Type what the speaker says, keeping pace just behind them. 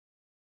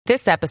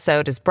This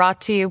episode is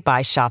brought to you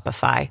by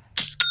Shopify.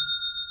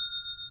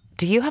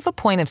 Do you have a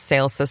point of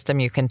sale system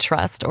you can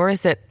trust, or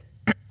is it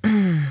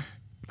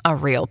a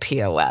real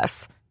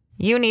POS?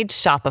 You need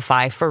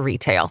Shopify for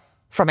retail.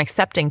 From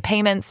accepting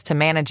payments to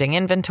managing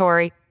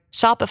inventory,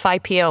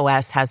 Shopify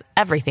POS has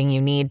everything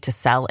you need to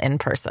sell in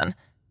person.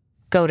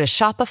 Go to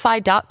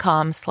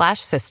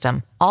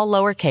shopify.com/system, all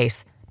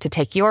lowercase, to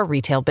take your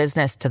retail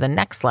business to the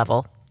next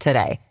level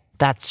today.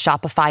 That's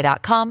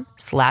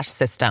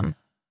shopify.com/system.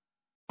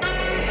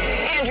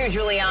 Andrew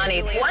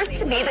Giuliani wants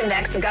to be the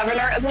next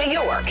governor of New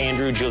York.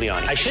 Andrew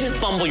Giuliani. I shouldn't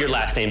fumble your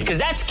last name because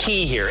that's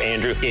key here,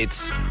 Andrew.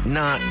 It's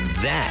not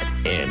that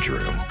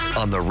Andrew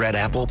on the Red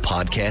Apple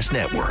Podcast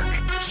Network.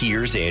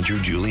 Here's Andrew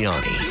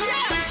Giuliani.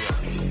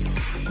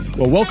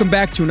 Well, welcome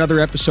back to another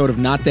episode of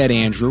Not That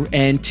Andrew.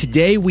 And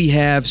today we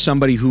have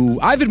somebody who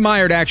I've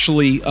admired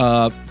actually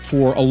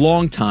for a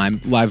long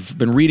time. I've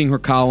been reading her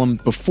column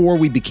before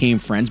we became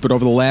friends, but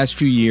over the last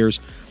few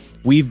years,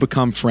 we've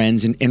become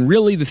friends. And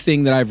really the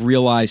thing that I've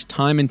realized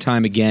time and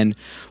time again,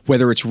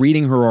 whether it's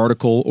reading her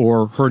article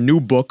or her new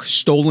book,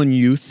 Stolen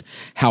Youth,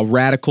 How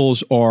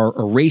Radicals Are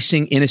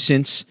Erasing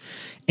Innocence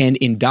and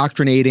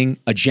Indoctrinating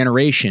a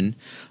Generation,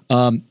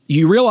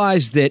 you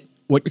realize that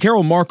what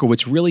Karol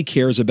Markowicz really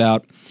cares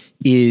about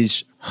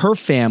is her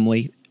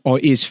family, or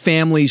is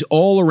families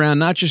all around,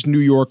 not just New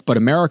York, but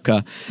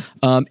America.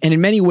 And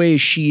in many ways,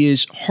 she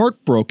is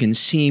heartbroken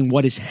seeing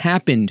what has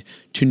happened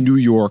to New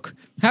York,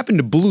 happened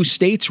to blue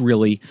states,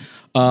 really,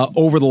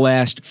 over the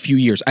last few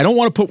years. I don't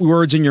want to put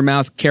words in your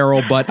mouth,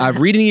 Karol, but I've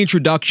read the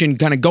introduction,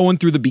 kind of going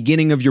through the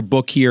beginning of your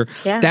book here.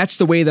 Yeah. That's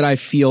the way that I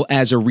feel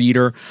as a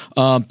reader.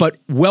 But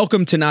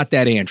welcome to Not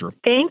That Andrew.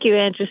 Thank you,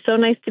 Andrew. So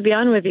nice to be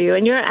on with you.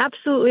 And you're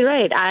absolutely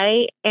right.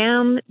 I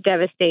am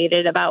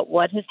devastated about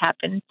what has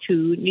happened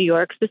to New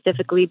York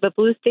specifically, but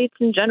blue states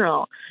in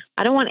general.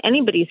 I don't want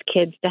anybody's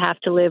kids to have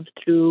to live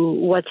through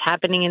what's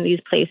happening in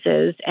these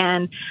places.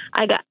 And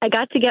I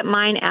got to get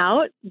mine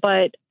out,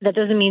 but that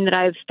doesn't mean that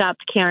I've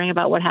stopped caring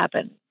about what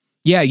happened.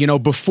 Yeah, you know,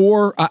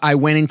 before I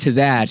went into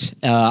that,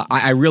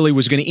 I really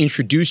was going to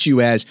introduce you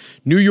as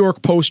New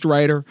York Post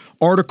writer,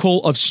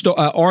 author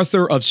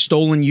of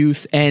Stolen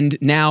Youth, and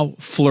now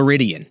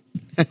Floridian.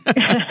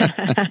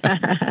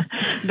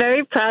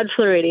 Very proud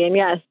Floridian,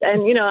 yes.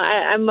 And, you know,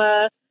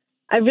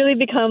 I've really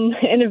become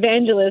an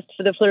evangelist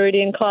for the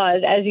Floridian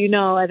cause, as you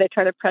know, as I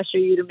try to pressure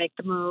you to make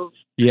the move.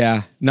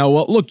 Yeah. No,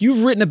 well, look,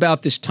 you've written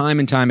about this time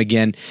and time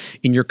again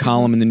in your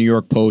column in the New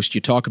York Post.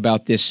 You talk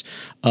about this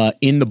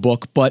in the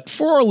book. But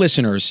for our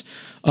listeners,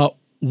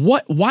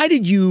 why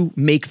did you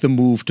make the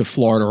move to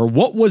Florida, or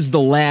what was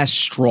the last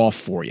straw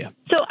for you?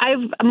 So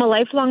I'm a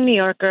lifelong New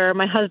Yorker.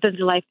 My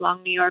husband's a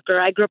lifelong New Yorker.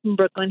 I grew up in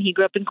Brooklyn. He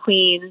grew up in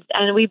Queens.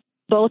 And we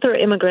both are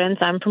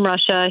immigrants. I'm from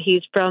Russia.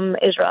 He's from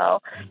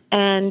Israel.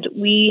 And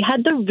we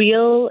had the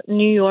real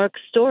New York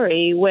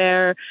story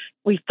where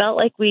we felt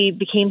like we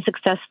became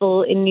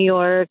successful in New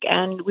York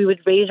and we would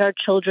raise our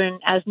children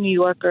as New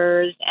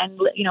Yorkers. And,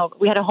 you know,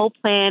 we had a whole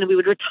plan. We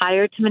would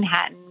retire to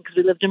Manhattan because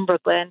we lived in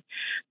Brooklyn.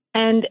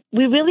 And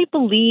we really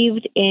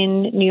believed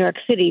in New York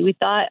City. We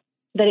thought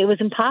that it was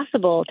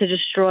impossible to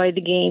destroy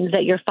the gains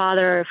that your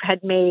father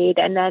had made.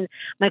 And then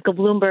Michael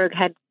Bloomberg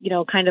had, you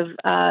know, kind of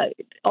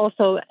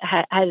also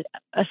had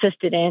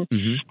assisted in.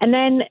 Mm-hmm. And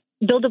then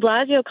Bill de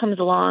Blasio comes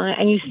along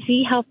and you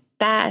see how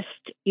fast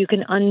you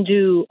can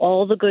undo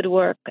all the good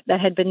work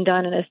that had been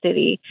done in a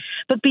city.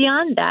 But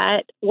beyond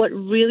that, what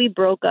really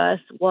broke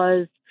us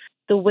was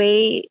the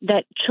way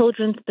that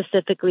children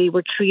specifically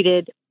were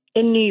treated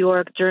in New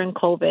York during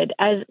COVID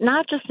as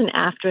not just an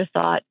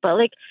afterthought, but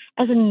like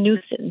as a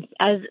nuisance,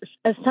 as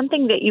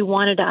something that you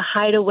wanted to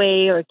hide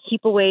away or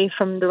keep away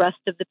from the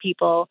rest of the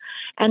people.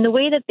 And the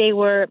way that they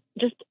were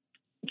just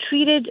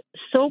treated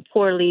so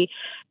poorly.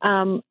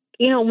 You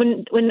know,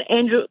 when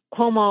Andrew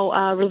Cuomo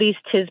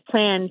released his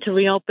plan to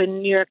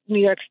reopen New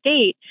York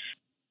State,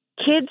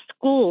 kids'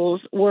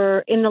 schools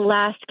were in the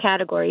last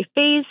category,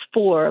 phase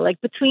 4,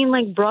 like between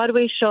like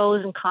Broadway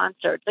shows and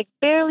concerts, like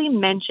barely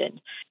mentioned.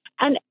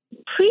 And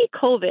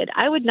pre-COVID,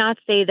 I would not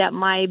say that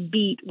my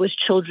beat was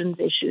children's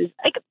issues.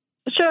 Like,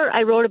 sure,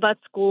 I wrote about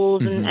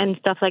schools and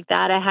stuff like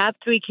that. I have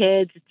 3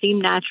 kids. It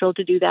seemed natural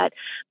to do that.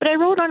 But I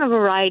wrote on a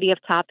variety of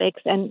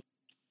topics, and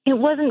it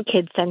wasn't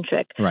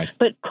kid-centric. Right.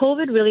 But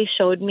COVID really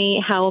showed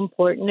me how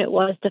important it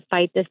was to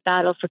fight this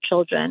battle for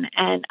children.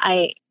 And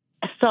I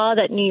saw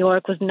that New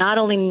York was not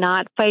only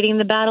not fighting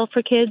the battle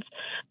for kids,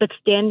 but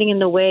standing in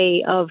the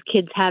way of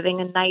kids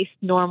having a nice,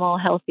 normal,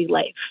 healthy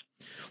life.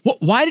 Well,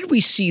 why did we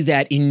see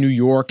that in New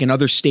York and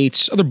other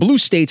states, other blue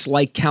states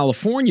like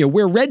California,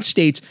 where red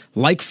states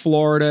like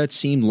Florida, it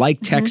seemed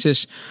like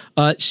Texas,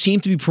 seem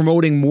to be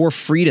promoting more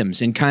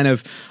freedoms and kind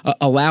of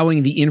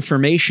allowing the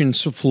information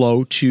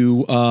flow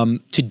to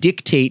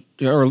dictate,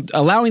 or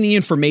allowing the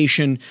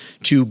information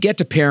to get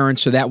to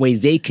parents so that way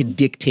they could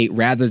dictate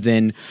rather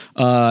than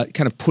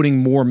kind of putting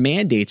more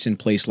mandates in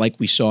place like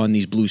we saw in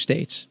these blue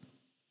states?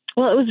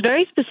 Well, it was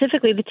very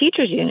specifically the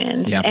teachers'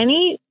 unions. Yep.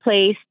 Any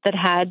place that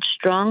had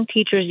strong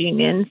teachers'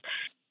 unions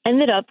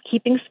ended up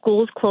keeping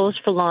schools closed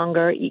for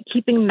longer,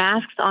 keeping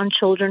masks on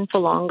children for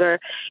longer.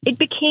 It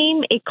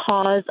became a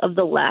cause of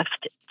the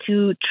left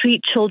to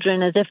treat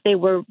children as if they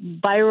were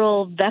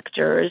viral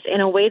vectors in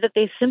a way that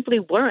they simply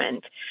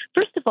weren't.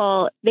 First of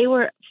all, they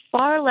were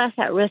far less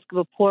at risk of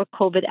a poor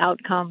COVID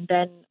outcome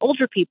than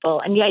older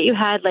people. And yet you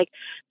had like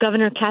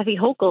Governor Kathy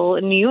Hochul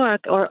in New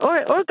York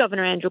or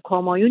Governor Andrew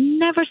Cuomo. You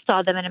never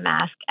saw them in a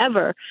mask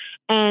ever.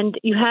 And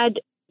you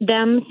had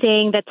them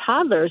saying that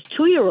toddlers,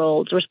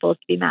 2-year-olds, were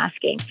supposed to be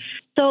masking.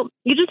 So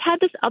you just had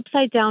this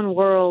upside down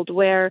world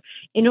where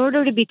in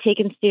order to be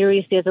taken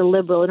seriously as a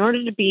liberal, in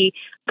order to be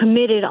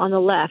committed on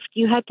the left,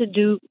 you had to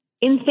do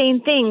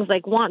insane things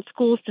like want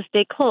schools to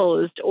stay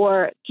closed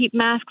or keep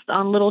masks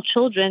on little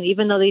children,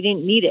 even though they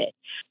didn't need it.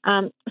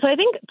 So I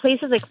think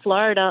places like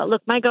Florida,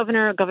 look, my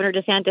Governor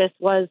DeSantis,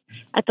 was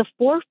at the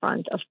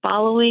forefront of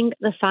following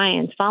the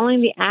science, following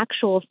the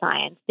actual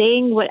science,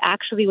 saying what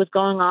actually was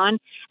going on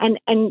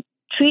and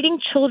treating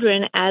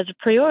children as a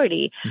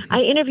priority. I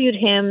interviewed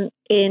him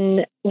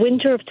in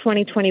winter of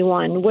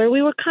 2021, where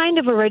we were kind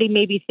of already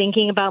maybe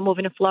thinking about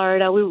moving to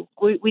Florida.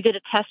 We did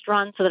a test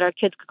run so that our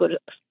kids could go to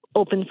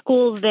open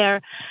schools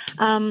there.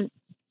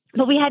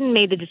 But we hadn't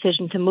made the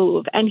decision to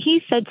move. And he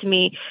said to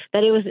me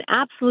that it was an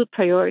absolute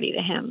priority to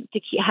him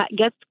to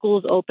get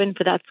schools open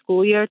for that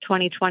school year,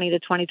 2020 to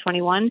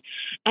 2021.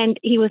 And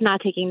he was not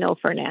taking no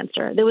for an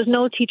answer. There was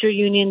no teacher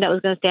union that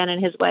was going to stand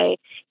in his way.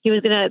 He was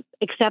going to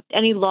accept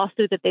any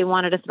lawsuit that they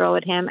wanted to throw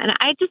at him. And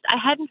I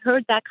hadn't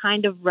heard that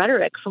kind of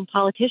rhetoric from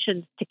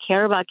politicians to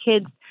care about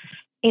kids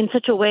in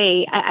such a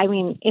way, I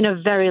mean, in a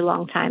very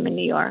long time in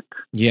New York.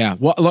 Yeah.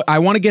 Well, look, I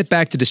want to get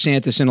back to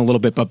DeSantis in a little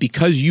bit, but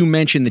because you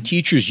mentioned the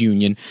teachers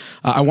union,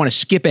 I want to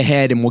skip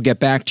ahead and we'll get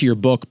back to your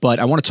book. But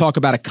I want to talk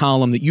about a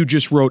column that you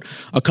just wrote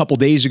a couple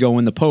days ago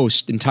in the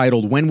Post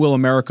entitled, "When Will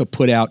America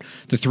Put Out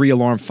the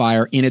 3-Alarm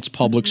Fire in Its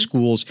Public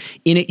Schools?"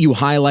 In it, you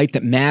highlight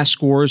that math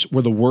scores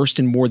were the worst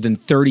in more than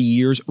 30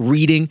 years,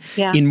 reading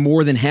in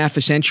more than half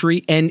a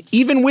century. And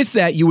even with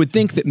that, you would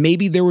think that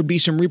maybe there would be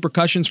some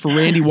repercussions for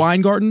Randi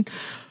Weingarten.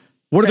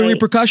 What are the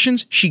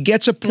repercussions? She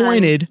gets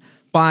appointed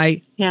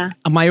by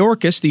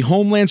Mayorkas, the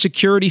Homeland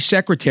Security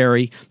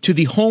Secretary, to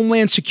the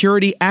Homeland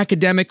Security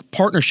Academic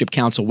Partnership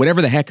Council,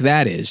 whatever the heck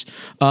that is.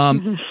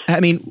 I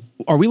mean,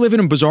 are we living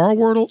in a bizarre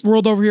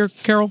world over here,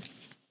 Karol?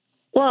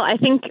 Well, I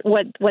think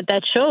what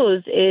that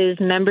shows is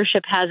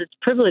membership has its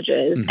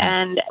privileges.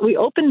 And we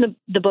opened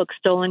the book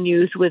Stolen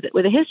Youth with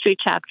a history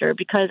chapter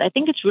because I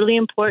think it's really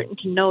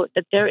important to note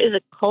that there is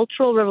a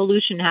cultural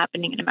revolution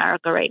happening in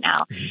America right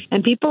now.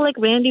 And people like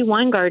Randi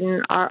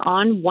Weingarten are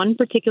on one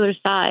particular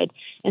side.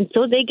 And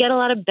so they get a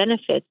lot of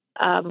benefits.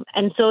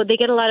 And so they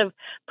get a lot of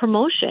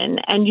promotion.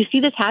 And you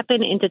see this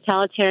happen in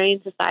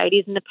totalitarian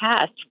societies in the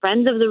past.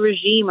 Friends of the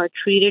regime are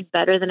treated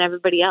better than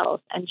everybody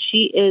else. And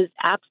she is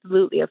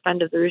absolutely a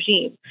friend of the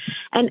regime.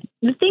 And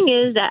the thing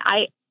is that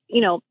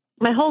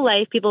my whole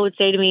life, people would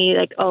say to me,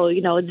 like, oh,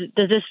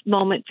 does this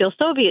moment feel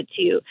Soviet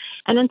to you?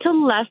 And until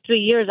the last 3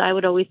 years, I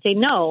would always say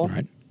no.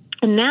 Right.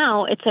 And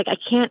now it's like I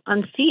can't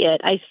unsee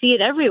it. I see it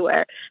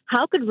everywhere.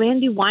 How could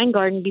Randi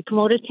Weingarten be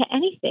promoted to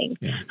anything?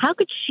 How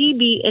could she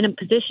be in a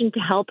position to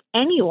help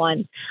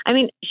anyone? I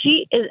mean,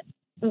 she is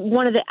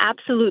one of the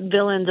absolute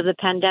villains of the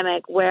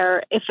pandemic,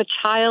 where if a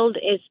child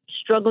is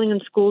struggling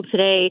in school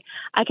today,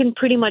 I can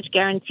pretty much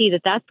guarantee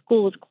that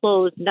school is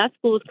closed. And that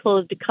school is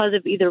closed because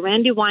of either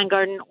Randi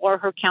Weingarten or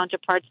her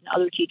counterparts in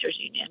other teachers'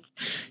 unions.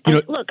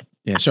 Look.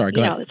 Yeah, sorry,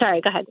 go ahead.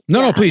 Sorry, go ahead.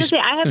 No, please.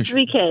 I have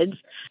 3 kids.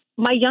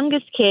 My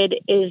youngest kid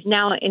is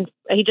now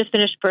he just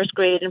finished first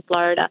grade in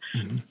Florida,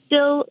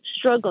 still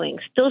struggling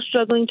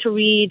to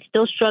read,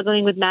 still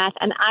struggling with math.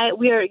 And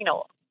we are,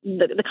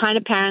 the kind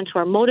of parents who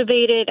are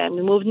motivated, and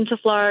we moved into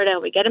Florida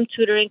and we get them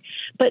tutoring,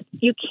 but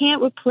you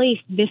can't replace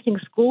missing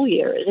school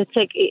years. It's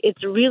like,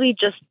 it's really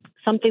just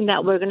something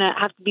that we're going to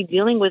have to be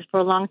dealing with for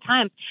a long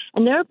time.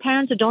 And there are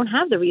parents who don't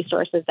have the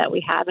resources that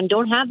we have and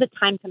don't have the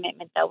time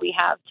commitment that we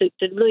have to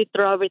really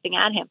throw everything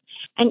at him.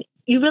 And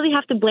you really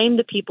have to blame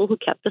the people who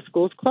kept the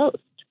schools closed.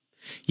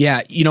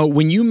 Yeah,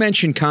 when you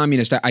mention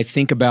communist, I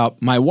think about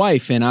my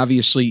wife, and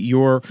obviously you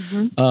were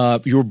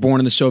born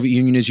in the Soviet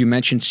Union, as you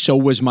mentioned. So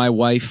was my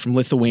wife from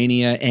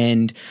Lithuania,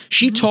 and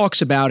she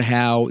talks about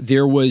how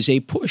there was a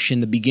push in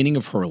the beginning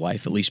of her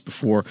life, at least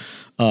before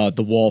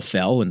the wall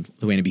fell and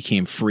Lithuania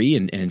became free,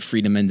 and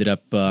freedom ended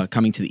up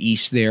coming to the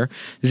east there,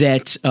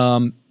 that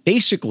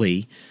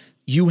basically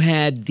you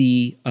had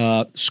the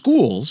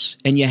schools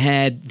and you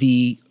had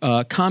the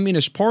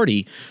Communist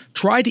Party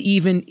try to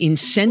even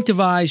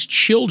incentivize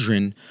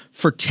children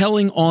for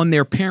telling on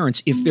their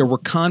parents if there were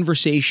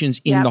conversations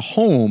in the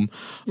home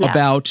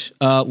about,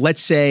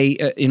 let's say,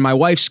 in my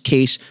wife's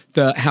case,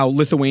 how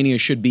Lithuania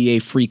should be a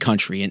free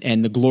country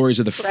and the glories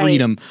of the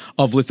freedom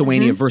of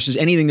Lithuania versus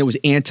anything that was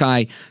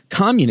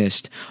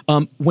anti-communist.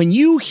 When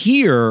you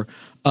hear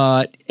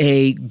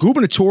a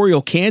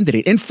gubernatorial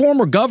candidate and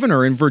former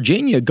governor in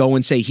Virginia go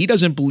and say he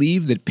doesn't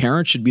believe that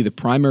parents should be the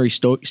primary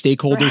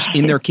stakeholders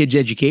in their kids'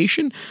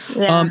 education.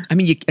 I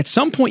mean, at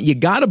some point, you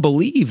got to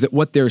believe that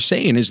what they're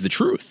saying is the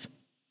truth.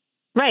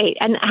 Right.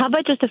 And how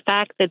about just the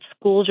fact that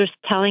schools are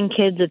telling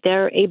kids that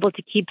they're able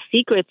to keep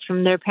secrets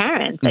from their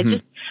parents?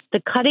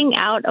 The cutting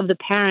out of the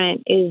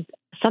parent is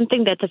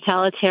something that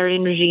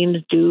totalitarian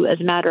regimes do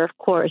as a matter of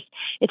course.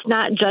 It's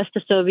not just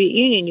the Soviet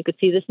Union. You could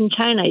see this in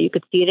China. You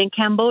could see it in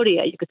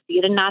Cambodia. You could see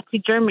it in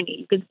Nazi Germany.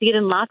 You could see it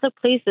in lots of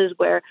places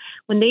where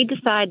when they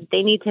decide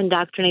they need to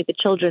indoctrinate the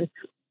children,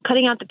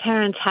 cutting out the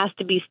parents has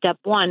to be step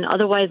one.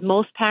 Otherwise,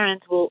 most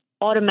parents will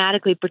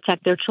automatically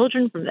protect their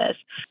children from this.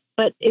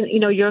 But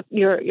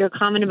your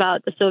comment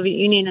about the Soviet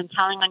Union and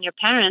telling on your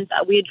parents,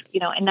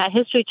 in that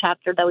history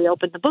chapter that we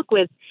opened the book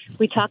with,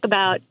 we talk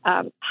about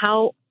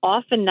how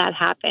often that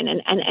happened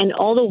and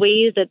all the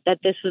ways that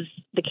this was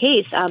the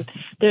case.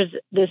 There's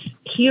this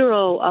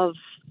hero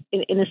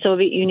in the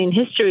Soviet Union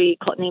history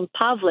named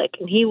Pavlik,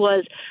 and he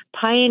was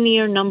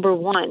pioneer number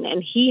one.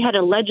 And he had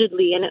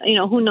allegedly, and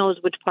who knows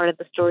which part of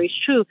the story is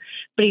true,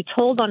 but he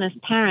told on his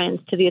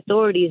parents to the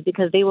authorities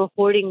because they were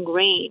hoarding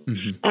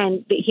grain,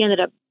 and he ended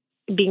up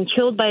being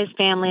killed by his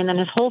family, and then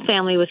his whole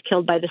family was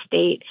killed by the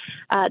state.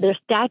 There's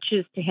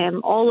statues to him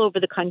all over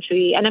the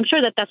country, and I'm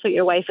sure that's what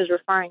your wife is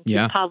referring to.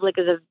 Yeah. Pavlik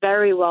is a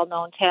very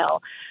well-known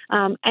tale.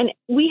 And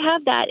we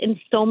have that in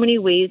so many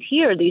ways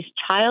here, these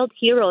child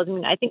heroes. I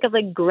mean, I think of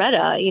like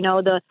Greta,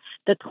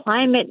 the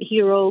climate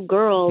hero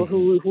girl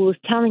who was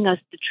telling us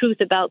the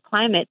truth about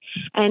climate.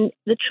 And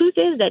the truth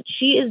is that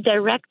she is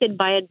directed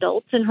by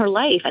adults in her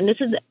life. And this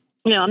is,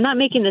 I'm not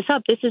making this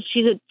up.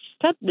 She's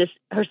said this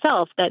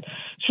herself, that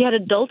she had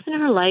adults in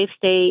her life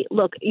say,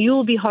 look, you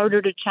will be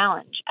harder to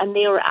challenge. And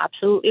they were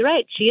absolutely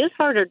right. She is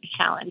harder to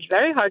challenge,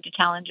 very hard to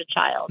challenge a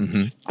child.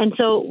 And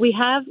so we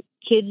have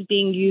kids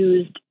being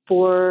used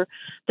for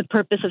the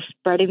purpose of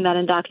spreading that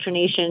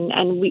indoctrination.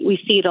 And we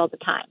see it all the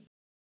time.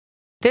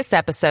 This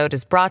episode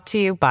is brought to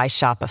you by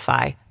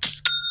Shopify.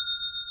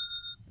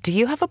 Do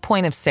you have a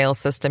point of sale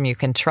system you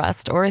can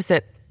trust, or is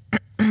it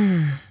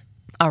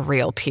a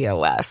real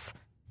POS?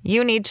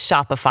 You need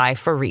Shopify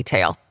for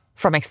retail.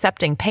 From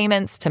accepting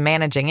payments to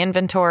managing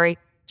inventory,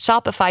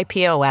 Shopify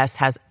POS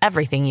has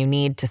everything you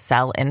need to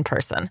sell in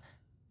person.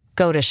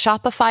 Go to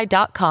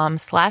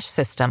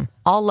shopify.com/system,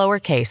 all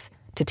lowercase,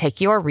 to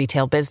take your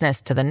retail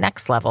business to the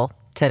next level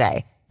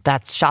today.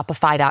 That's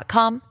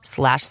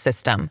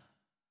shopify.com/system.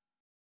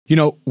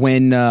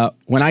 When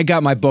I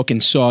got my book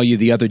and saw you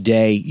the other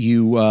day,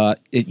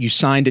 you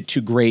signed it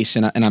to Grace,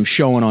 and I'm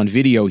showing on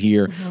video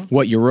here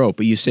what you wrote,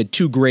 but you said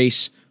to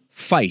Grace,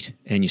 fight,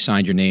 and you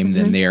signed your name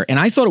then there. And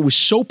I thought it was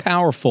so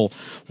powerful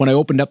when I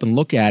opened up and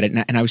looked at it,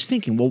 and I was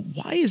thinking, well,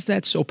 why is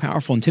that so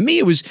powerful? And to me,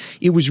 it was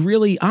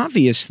really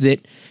obvious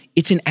that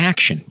it's an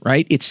action,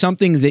 right? It's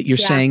something that you're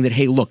saying that,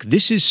 hey, look,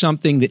 this is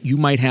something that you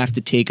might have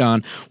to take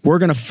on. We're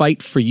going to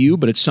fight for you,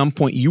 but at some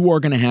point you are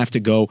going to have to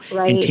go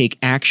and take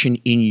action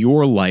in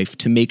your life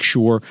to make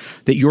sure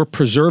that you're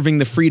preserving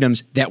the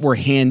freedoms that were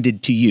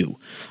handed to you.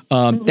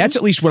 That's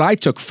at least what I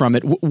took from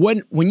it.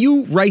 When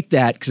you write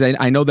that, because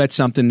I know that's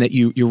something that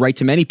you write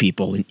to many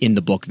people in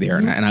the book there,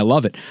 and I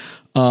love it.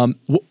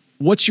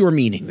 What's your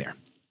meaning there?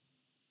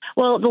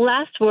 Well, the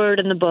last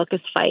word in the book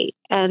is fight.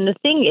 And the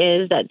thing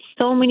is that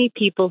so many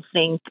people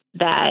think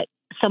that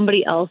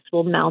somebody else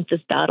will mount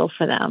this battle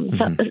for them.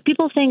 So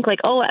people think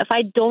like, oh, if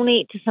I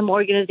donate to some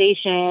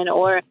organization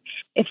or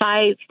if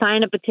I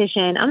sign a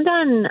petition, I'm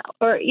done.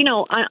 Or,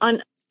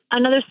 on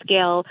another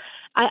scale,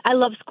 I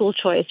love school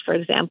choice, for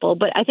example,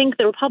 but I think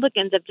the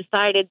Republicans have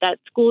decided that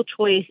school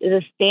choice is a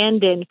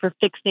stand-in for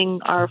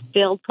fixing our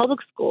failed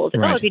public schools.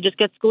 Right. Oh, if you just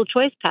get school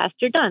choice passed,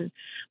 you're done.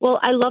 Well,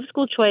 I love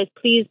school choice.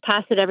 Please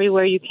pass it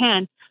everywhere you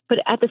can.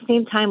 But at the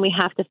same time, we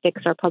have to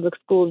fix our public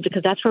schools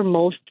because that's where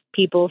most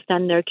people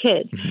send their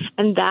kids.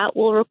 And that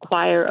will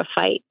require a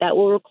fight. That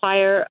will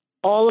require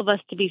all of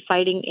us to be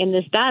fighting in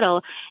this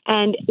battle.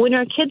 And when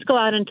our kids go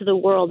out into the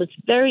world, it's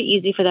very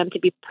easy for them to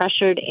be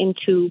pressured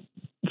into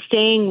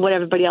saying what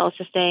everybody else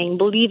is saying,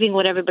 believing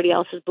what everybody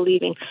else is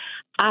believing.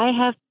 I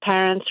have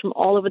parents from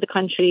all over the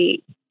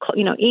country,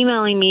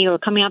 emailing me or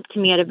coming up to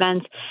me at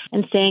events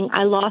and saying,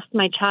 I lost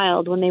my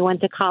child when they went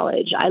to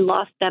college. I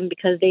lost them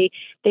because they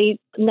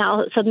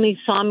now suddenly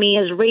saw me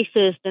as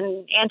racist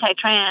and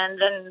anti-trans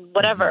and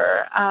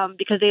whatever,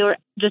 because they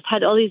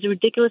had all these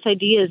ridiculous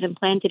ideas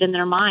implanted in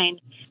their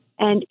mind.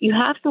 And you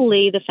have to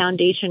lay the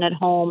foundation at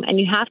home, and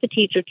you have to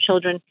teach your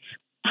children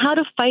how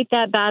to fight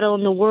that battle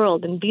in the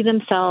world and be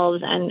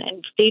themselves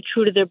and stay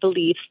true to their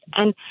beliefs.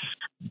 And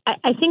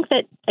I think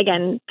that,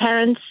 again,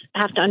 parents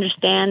have to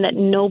understand that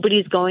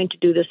nobody's going to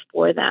do this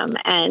for them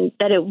and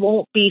that it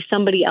won't be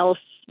somebody else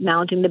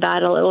mounting the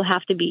battle. It will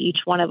have to be each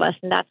one of us.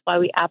 And that's why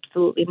we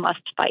absolutely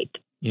must fight.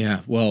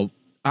 Yeah. Well,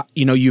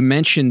 you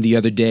mentioned the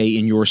other day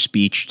in your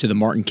speech to the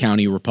Martin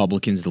County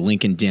Republicans, the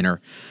Lincoln Dinner,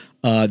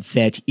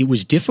 that it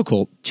was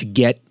difficult to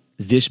get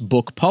this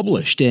book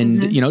published.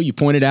 And, you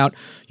pointed out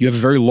you have a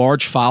very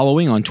large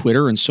following on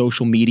Twitter and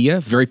social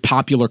media, very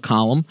popular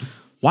column.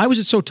 Why was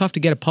it so tough to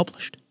get it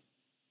published?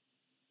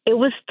 It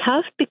was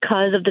tough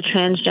because of the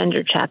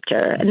transgender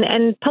chapter.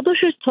 And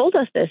publishers told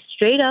us this,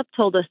 straight up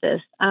told us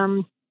this.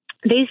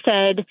 They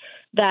said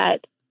that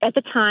at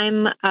the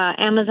time,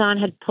 Amazon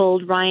had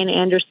pulled Ryan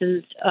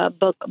Anderson's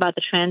book about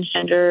the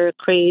transgender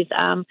craze.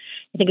 I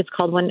think it's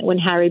called When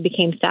Harry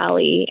Became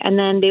Sally. And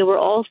then they were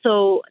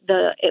also,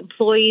 the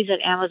employees at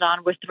Amazon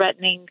were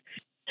threatening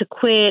to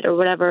quit or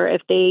whatever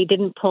if they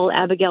didn't pull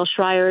Abigail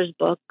Schreier's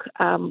book,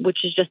 which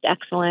is just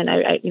excellent.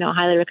 I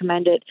highly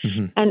recommend it.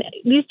 Mm-hmm. And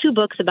these two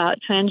books about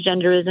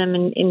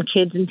transgenderism in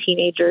kids and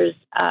teenagers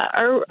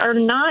are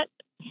not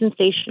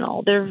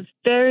sensational. They're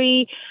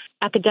very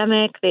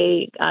academic.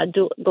 They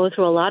go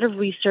through a lot of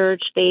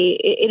research.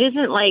 It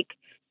isn't like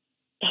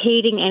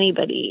hating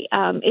anybody.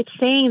 It's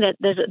saying that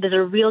there's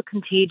a real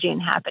contagion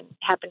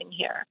happening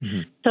here.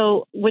 Mm-hmm.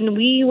 So when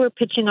we were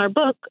pitching our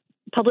book,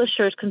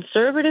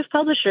 conservative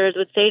publishers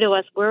would say to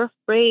us, we're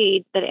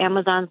afraid that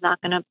Amazon's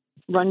not going to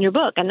run your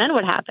book. And then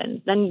what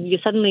happens? Then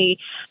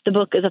the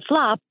book is a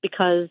flop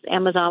because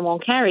Amazon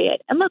won't carry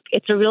it. And look,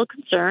 it's a real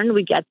concern.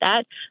 We get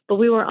that, but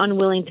we were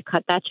unwilling to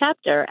cut that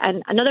chapter.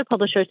 And another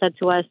publisher said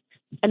to us,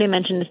 I didn't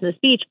mention this in the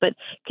speech, but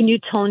can you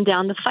tone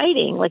down the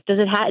fighting? Like, does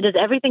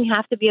everything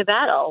have to be a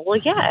battle? Well,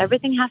 yeah,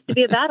 everything has to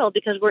be a battle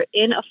because we're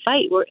in a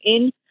fight. We're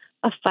in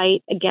a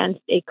fight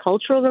against a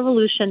cultural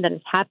revolution that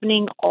is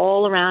happening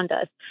all around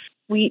us.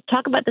 We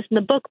talk about this in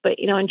the book, but,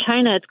 in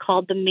China, it's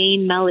called the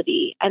main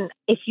melody. And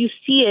if you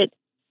see it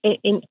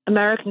in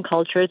American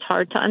culture, it's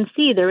hard to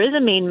unsee. There is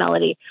a main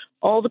melody.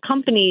 All the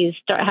companies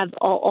have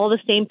all the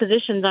same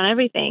positions on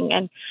everything.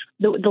 And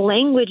the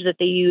language that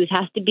they use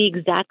has to be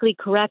exactly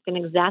correct and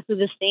exactly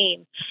the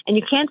same. And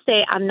you can't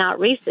say, I'm not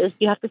racist.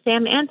 You have to say,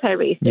 I'm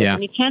anti-racist. Yeah.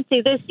 And you can't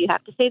say this. You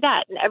have to say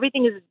that. And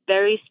everything is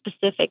very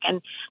specific.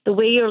 And the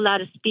way you're allowed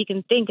to speak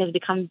and think has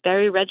become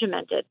very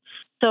regimented.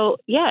 So,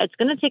 yeah, it's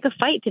going to take a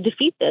fight to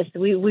defeat this.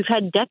 We've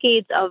had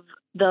decades of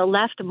the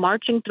left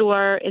marching through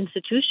our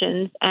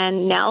institutions,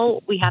 and now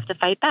we have to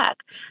fight back.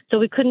 So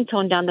we couldn't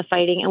tone down the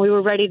fighting, and we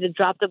were ready to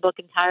drop the book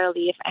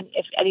entirely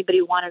if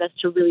anybody wanted us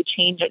to really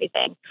change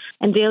anything.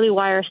 And Daily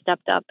Wire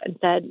stepped up and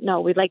said, no,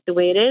 we like the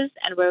way it is,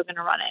 and we're going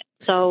to run it.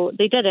 So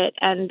they did it.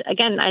 And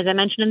again, as I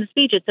mentioned in the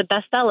speech, it's a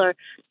bestseller.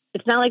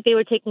 It's not like they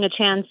were taking a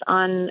chance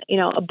on,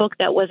 a book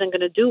that wasn't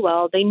going to do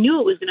well. They knew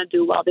it was going to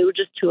do well. They were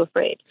just too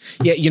afraid.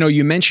 Yeah,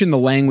 you mentioned the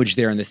language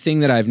there, and the thing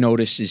that I've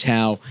noticed is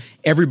how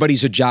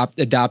everybody's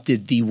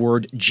adopted the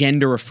word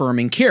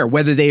gender-affirming care,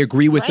 whether they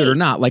agree with it or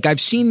not. Like, I've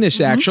seen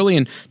this actually,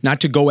 and not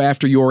to go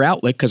after your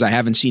outlet because I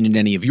haven't seen it in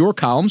any of your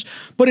columns,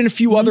 but in a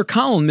few other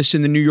columnists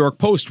in the New York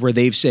Post where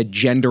they've said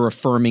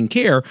gender-affirming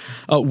care,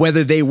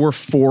 whether they were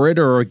for it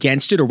or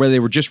against it or whether they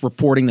were just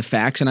reporting the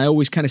facts. And I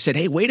always kind of said,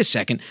 hey, wait a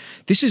second,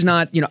 this is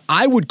not,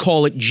 I would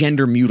call it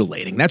gender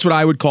mutilating. That's what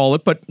I would call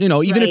it. But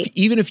even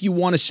if you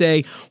want to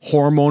say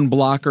hormone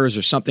blockers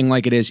or something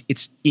like it is,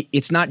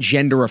 it's not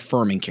gender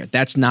affirming care.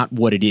 That's not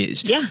what it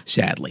is. Yeah.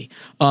 Sadly,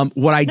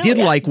 what I did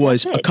like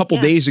was a couple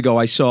days ago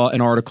I saw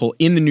an article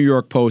in the New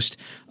York Post,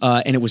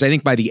 and it was I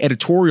think by the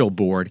editorial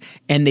board,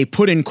 and they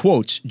put in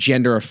quotes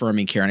gender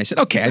affirming care, and I said,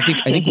 okay, I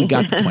think we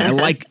got the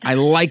point. I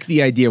like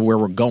the idea of where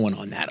we're going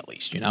on that at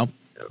least.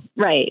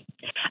 Right.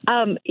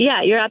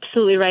 Yeah, you're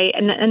absolutely right.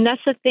 And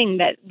that's the thing,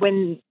 that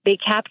when they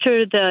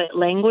capture the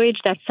language,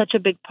 that's such a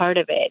big part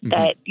of it,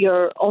 that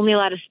you're only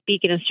allowed to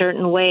speak in a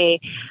certain way.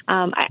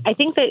 I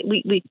think that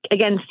we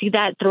again see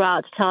that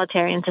throughout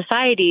totalitarian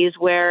societies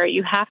where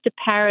you have to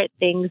parrot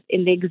things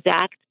in the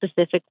exact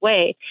specific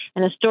way.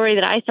 And a story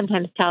that I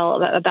sometimes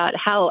tell about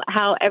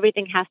how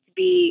everything has to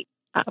be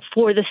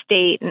for the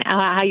state and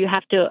how you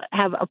have to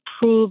have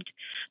approved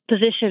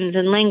positions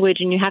and language,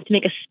 and you have to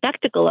make a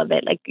spectacle of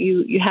it. Like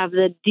you have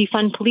the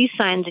defund police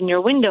signs in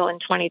your window in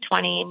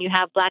 2020, and you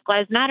have Black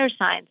Lives Matter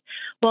signs.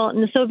 Well,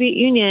 in the Soviet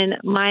Union,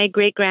 my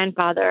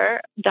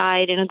great-grandfather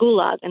died in a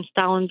gulag, in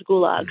Stalin's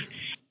gulags.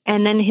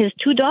 And then his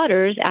two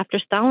daughters, after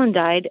Stalin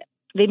died,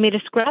 they made a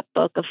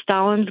scrapbook of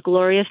Stalin's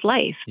glorious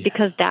life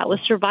because that was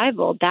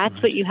survival. That's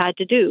what you had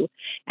to do.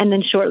 And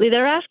then shortly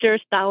thereafter,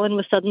 Stalin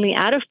was suddenly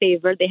out of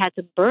favor. They had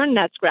to burn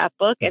that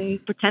scrapbook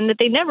and pretend that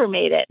they never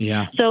made it.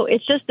 Yeah. So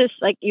it's just this,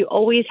 like, you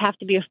always have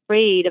to be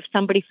afraid of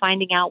somebody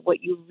finding out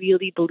what you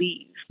really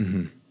believe.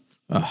 Mm-hmm.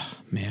 Oh,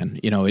 man.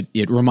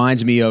 It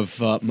reminds me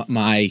of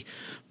my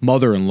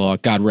mother-in-law,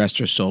 God rest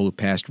her soul, who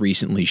passed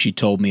recently. She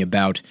told me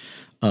about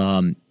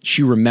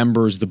she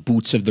remembers the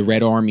boots of the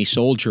Red Army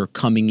soldier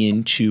coming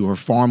into her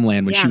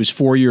farmland when she was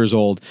 4 years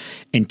old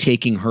and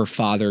taking her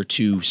father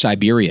to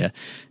Siberia.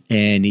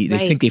 And they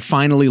think they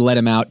finally let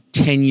him out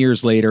 10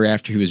 years later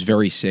after he was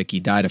very sick. He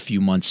died a few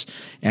months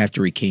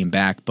after he came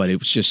back. But it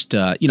was just,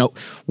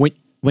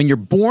 when you're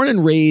born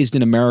and raised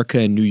in America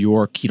and New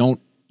York,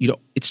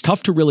 it's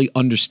tough to really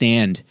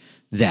understand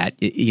that.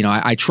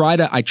 I try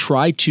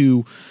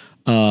to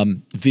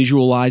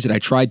visualize it. I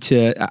try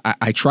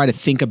to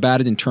think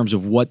about it in terms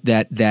of what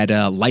that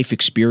life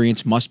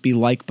experience must be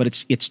like, but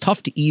it's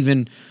tough to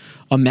even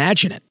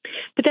imagine it.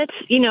 But that's,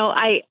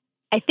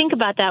 I think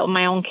about that with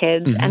my own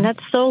kids, and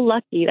that's so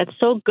lucky. That's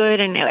so good.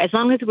 And as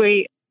long as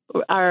we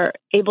are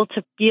able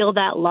to feel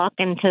that luck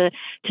and to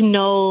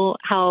know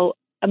how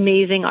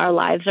amazing our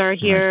lives are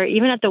here. Right.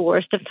 Even at the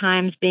worst of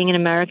times, being an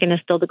American is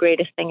still the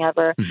greatest thing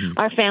ever. Mm-hmm.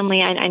 Our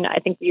family, I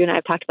think you and I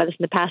have talked about this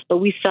in the past, but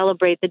we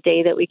celebrate the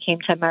day that we came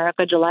to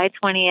America, July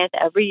 20th,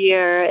 every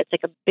year. It's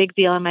like a big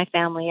deal in my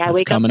family. I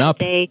wake up that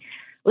day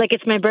like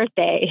it's my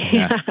birthday.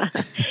 Yeah.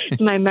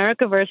 It's my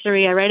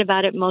Americaversary. I write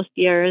about it most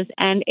years,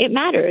 and it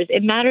matters.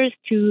 It matters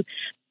to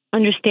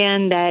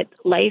understand that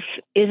life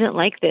isn't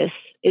like this,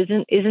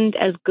 isn't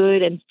as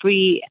good and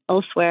free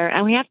elsewhere.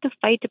 And we have to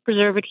fight to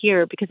preserve it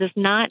here because it's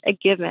not a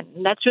given.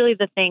 And that's really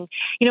the thing.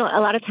 You know, a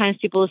lot of times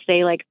people will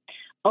say like,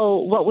 oh,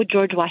 what would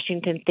George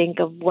Washington think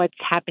of what's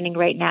happening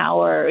right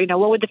now? Or, you know,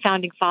 what would the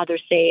founding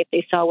fathers say if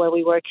they saw where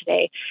we were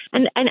today?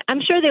 And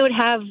I'm sure they would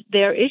have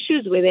their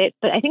issues with it.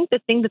 But I think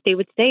the thing that they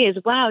would say is,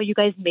 wow, you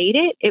guys made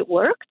it. It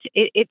worked.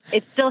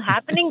 It's still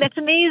happening. That's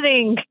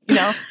amazing. You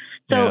know,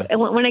 so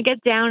when I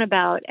get down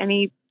about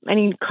any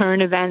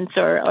current events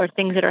or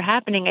things that are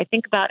happening, I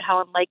think about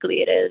how unlikely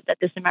it is that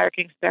this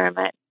American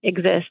experiment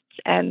exists,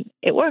 and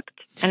it worked,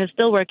 and it's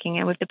still working,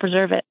 and we have to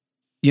preserve it.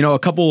 You know, a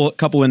couple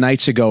of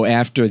nights ago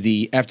after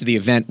the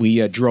event,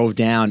 we drove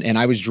down, and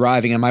I was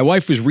driving, and my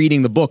wife was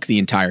reading the book the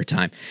entire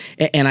time,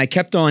 and I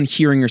kept on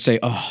hearing her say,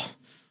 "Oh,"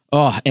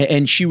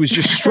 and she was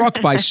just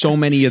struck by so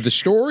many of the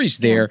stories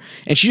there,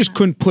 and she just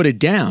couldn't put it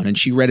down. And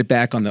she read it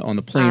back on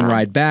the plane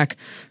ride back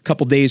a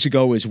couple days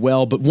ago as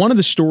well. But one of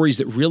the stories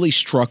that really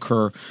struck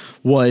her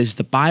was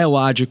the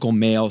biological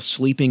male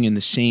sleeping in the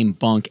same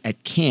bunk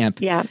at camp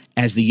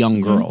as the young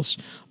girls.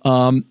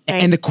 And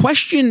the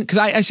question, because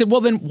I said,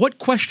 well, then what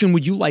question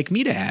would you like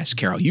me to ask,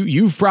 Karol?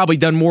 You've probably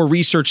done more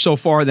research so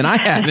far than I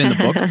have in the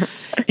book.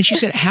 And she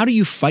said, how do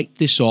you fight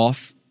this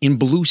off in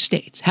blue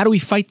states? How do we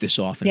fight this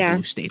off in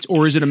blue states?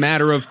 Or is it a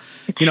matter of,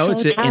 you know,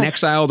 it's an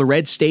exile of the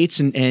red states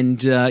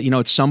and you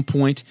know, at some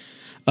point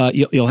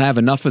you'll have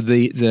enough of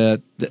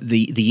the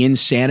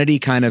insanity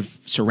kind of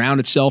surround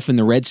itself in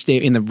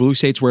the blue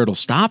states where it'll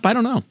stop? I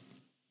don't know.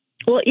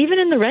 Well, even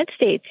in the red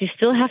states, you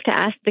still have to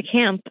ask the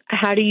camp,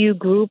 how do you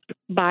group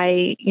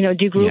by, you know,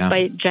 do you group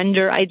by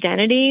gender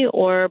identity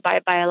or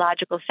by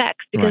biological sex?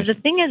 Because the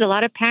thing is, a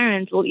lot of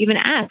parents will even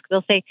ask,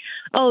 they'll say,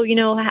 oh, you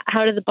know,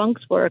 how do the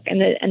bunks work?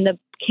 And the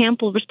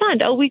camp will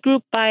respond, oh, we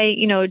group by,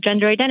 you know,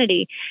 gender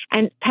identity.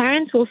 And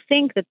parents will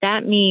think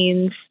that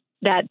means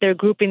that they're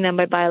grouping them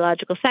by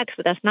biological sex,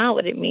 but that's not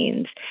what it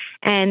means.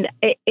 And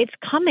it's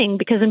coming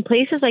because in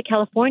places like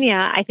California,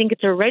 I think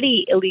it's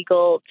already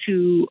illegal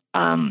to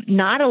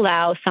not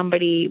allow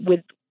somebody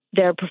with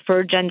their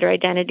preferred gender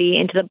identity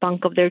into the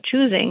bunk of their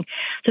choosing.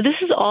 So this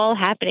is all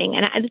happening.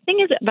 And the thing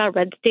is about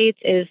red states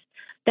is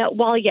that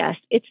while, yes,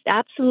 it's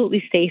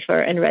absolutely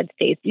safer in red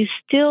states, you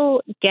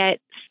still get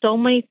so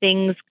many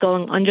things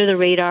going under the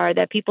radar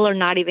that people are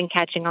not even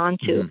catching on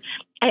to.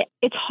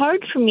 It's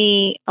hard for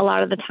me a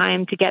lot of the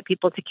time to get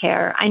people to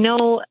care. I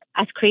know,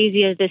 as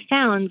crazy as this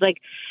sounds, like,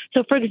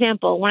 so for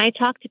example, when I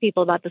talk to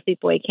people about the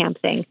sleepaway camp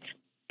thing,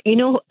 you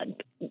know,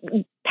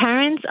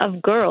 parents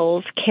of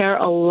girls care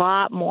a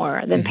lot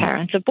more than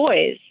parents of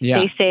boys. Yeah.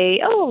 They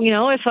say, oh, you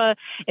know,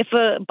 if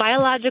a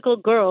biological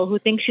girl who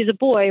thinks she's a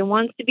boy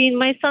wants to be in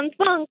my son's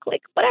bunk,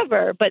 like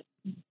whatever. But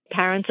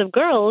parents of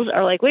girls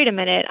are like, wait a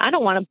minute, I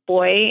don't want a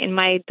boy in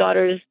my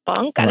daughter's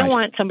bunk. I don't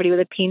want somebody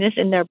with a penis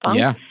in their bunk.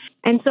 Yeah.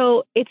 And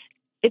so it's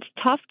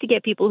tough to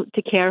get people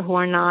to care who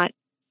are not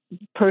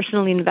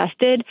personally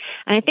invested.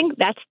 And I think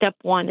that's step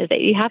one, is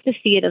that you have to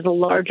see it as a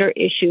larger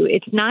issue.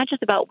 It's not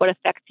just about what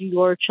affects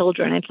your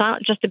children. It's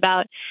not just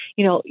about,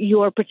 you know,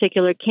 your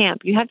particular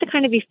camp. You have to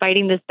kind of be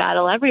fighting this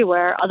battle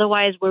everywhere.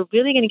 Otherwise, we're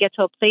really going to get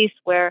to a place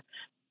where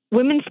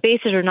women's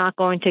spaces are not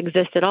going to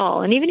exist at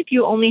all. And even if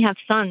you only have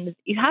sons,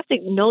 you have to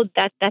know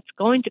that that's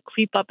going to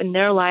creep up in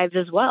their lives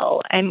as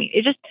well. I mean,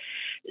 it just,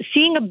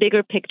 seeing a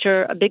bigger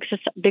picture,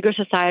 bigger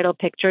societal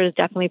picture is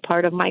definitely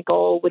part of my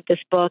goal with this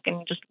book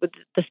and just with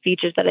the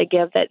speeches that I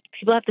give, that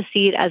people have to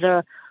see it as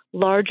a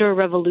larger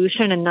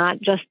revolution and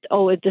not just,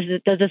 oh, does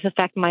this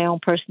affect my own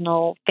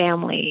personal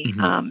family?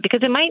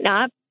 Because it might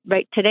not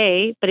right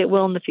today, but it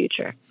will in the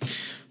future.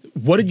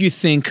 What did you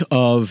think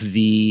of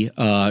the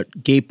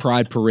gay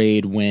pride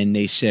parade when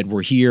they said,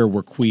 we're here,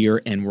 we're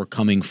queer, and we're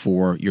coming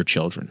for your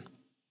children?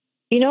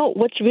 You know,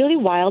 what's really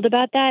wild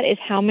about that is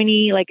how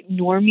many like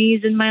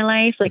normies in my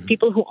life, like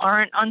people who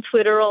aren't on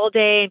Twitter all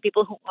day and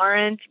people who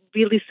aren't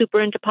really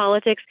super into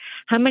politics,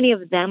 how many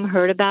of them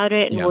heard about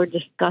it and were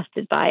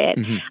disgusted by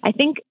it? I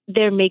think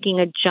they're making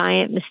a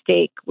giant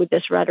mistake with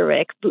this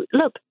rhetoric.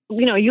 Look,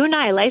 you know, you and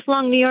I,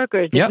 lifelong New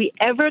Yorkers, did we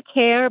ever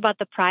care about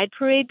the Pride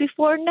Parade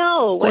before?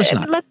 No. Of course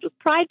not. Let's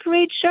Pride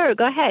Parade, sure,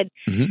 go ahead.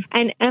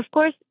 And of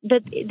course, the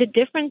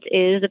difference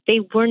is that they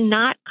were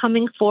not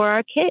coming for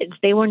our kids.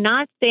 They were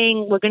not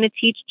saying, we're going to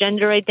teach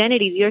gender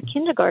identity to your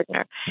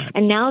kindergartner.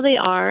 And now they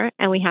are,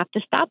 and we have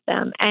to stop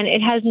them. And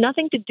it has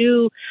nothing to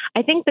do,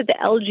 I think that the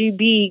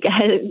LGB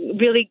has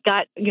really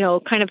got, you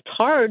know, kind of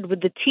tarred with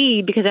the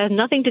T because it has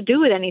nothing to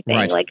do with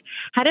anything. Like,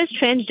 how does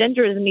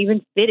transgenderism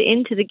even fit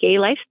into the gay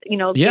life, you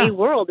know, gay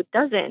world? It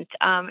doesn't.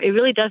 It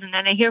really doesn't.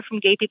 And I hear from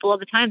gay people all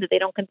the time that they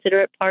don't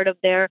consider it part of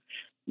their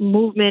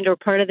movement or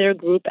part of their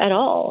group at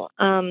all.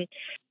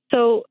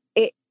 So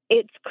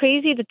it's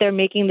crazy that they're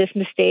making this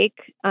mistake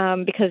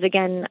because,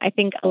 again, I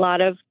think a lot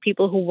of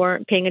people who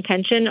weren't paying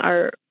attention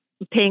are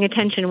paying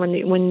attention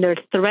when they're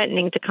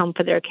threatening to come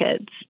for their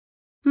kids.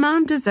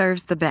 Mom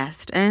deserves the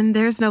best, and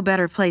there's no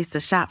better place to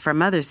shop for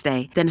Mother's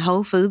Day than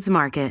Whole Foods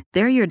Market.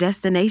 They're your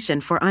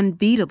destination for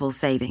unbeatable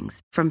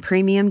savings, from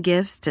premium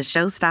gifts to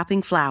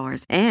show-stopping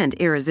flowers and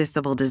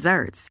irresistible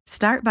desserts.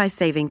 Start by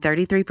saving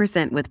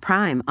 33% with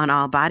Prime on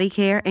all body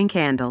care and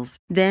candles.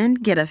 Then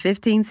get a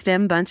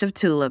 15-stem bunch of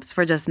tulips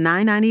for just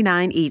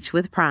 $9.99 each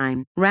with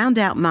Prime. Round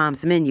out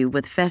Mom's menu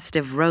with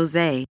festive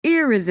rosé,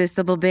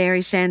 irresistible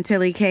berry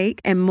chantilly cake,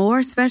 and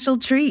more special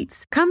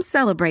treats. Come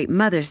celebrate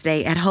Mother's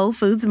Day at Whole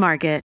Foods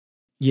Market.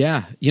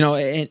 Yeah,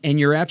 and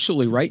you're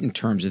absolutely right in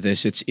terms of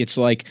this. It's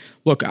like,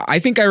 look, I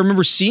think I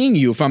remember seeing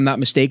you, if I'm not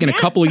mistaken, a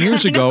couple of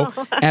years ago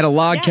at a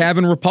Log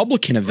Cabin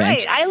Republican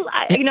event. Right.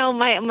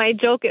 My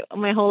joke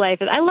my whole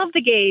life is I love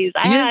the gays.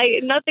 I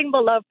nothing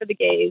but love for the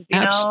gays.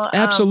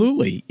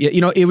 Absolutely.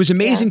 It was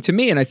amazing to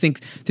me, and I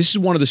think this is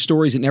one of the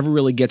stories that never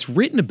really gets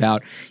written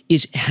about,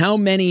 is how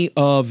many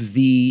of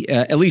the,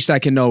 at least I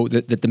can know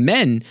that the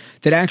men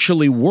that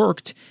actually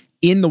worked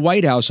in the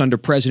White House under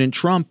President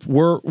Trump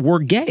were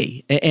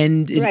gay.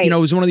 And, it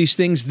was one of these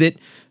things that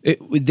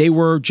they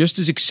were just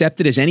as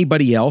accepted as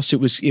anybody else. It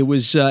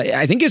was.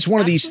 I think it's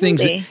one of these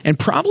things that, and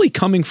probably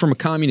coming from a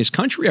communist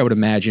country, I would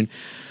imagine,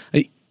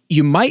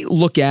 you might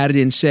look at it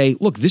and say,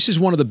 look, this is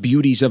one of the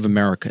beauties of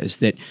America, is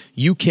that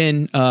you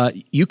can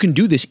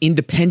do this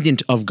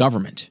independent of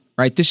government.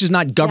 Right? This is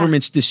not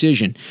government's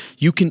decision.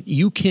 You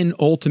can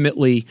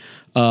ultimately,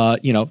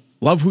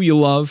 love who you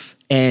love,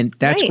 and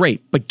that's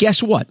great. But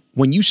guess what?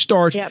 When you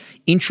start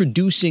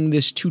introducing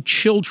this to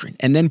children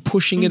and then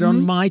pushing it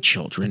on my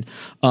children,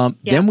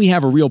 then we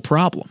have a real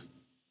problem.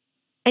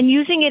 And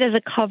using it as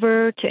a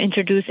cover to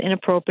introduce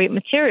inappropriate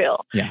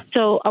material. Yeah.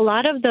 So a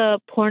lot of the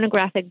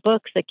pornographic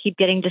books that keep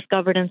getting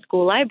discovered in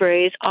school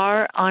libraries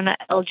are on an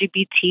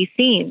LGBT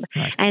theme.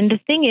 Right. And the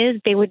thing is,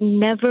 they would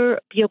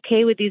never be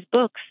okay with these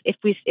books if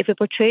it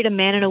portrayed a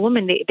man and a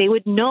woman. They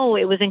would know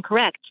it was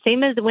incorrect.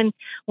 Same as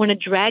when a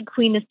drag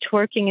queen is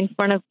twerking in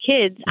front of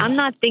kids. I'm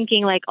not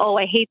thinking like, oh,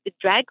 I hate the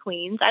drag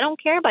queens. I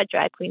don't care about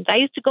drag queens. I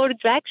used to go to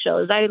drag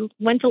shows. I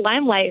went to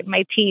Limelight in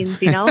my teens,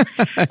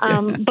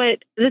 But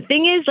the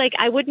thing is, like,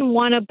 I wouldn't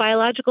want a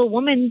biological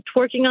woman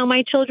twerking on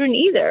my children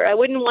either. I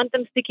wouldn't want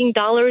them sticking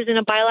dollars in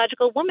a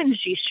biological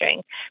woman's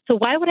G-string. So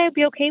why would I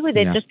be okay with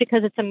it just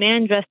because it's a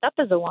man dressed up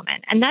as a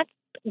woman? And that's,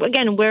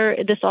 again, where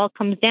this all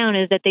comes down,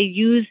 is that they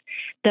use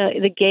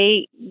the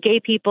gay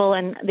people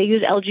and they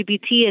use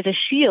LGBT as a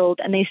shield,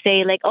 and they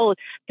say like, oh,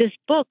 this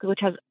book,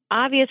 which has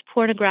obvious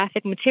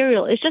pornographic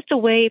material, is just a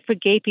way for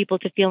gay people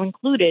to feel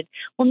included.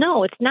 Well,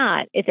 no, it's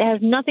not. It has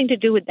nothing to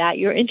do with that.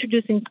 You're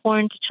introducing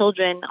porn to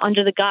children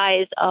under the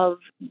guise of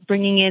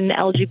bringing in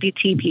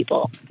LGBT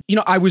people.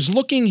 I was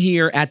looking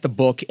here at the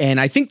book, and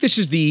I think this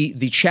is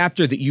the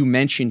chapter that you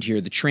mentioned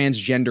here, the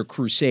Transgender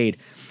Crusade.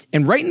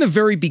 And right in the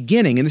very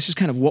beginning, and this is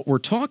kind of what we're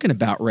talking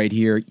about right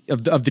here,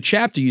 of the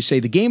chapter, you say,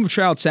 the game of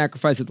child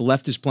sacrifice that the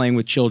left is playing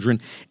with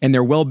children and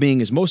their well-being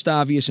is most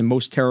obvious and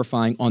most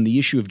terrifying on the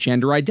issue of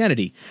gender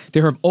identity.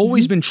 There have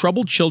always been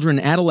troubled children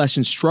and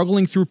adolescents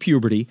struggling through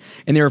puberty,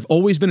 and there have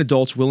always been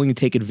adults willing to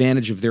take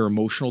advantage of their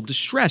emotional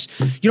distress.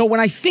 When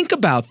I think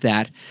about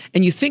that,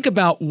 and you think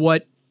about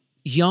what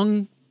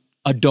young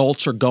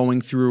adults are going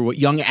through, what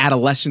young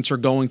adolescents are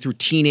going through,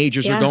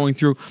 teenagers are going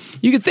through,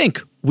 you could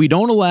think, we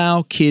don't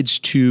allow kids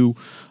to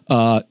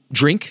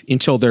drink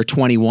until they're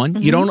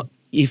 21. You don't.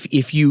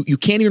 If you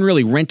can't even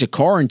really rent a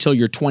car until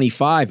you're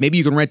 25, maybe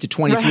you can rent to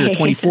 23 or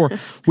 24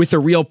 with a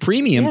real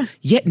premium. Yeah.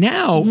 Yet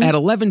now at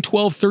 11,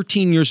 12,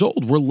 13 years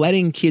old, we're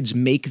letting kids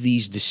make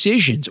these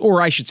decisions. Or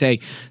I should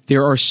say,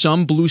 there are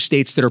some blue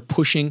states that are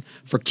pushing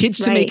for kids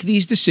to make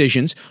these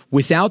decisions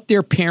without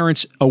their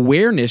parents'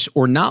 awareness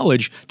or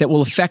knowledge that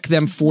will affect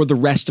them for the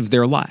rest of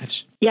their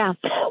lives. Yeah.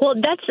 Well,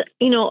 that's,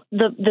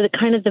 the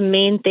kind of the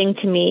main thing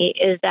to me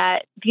is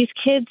that these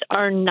kids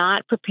are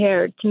not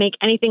prepared to make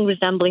anything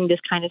resembling this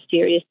kind of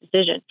serious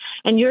decision.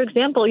 And your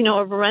example,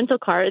 of a rental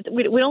car,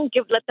 we don't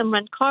let them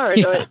rent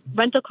cars, or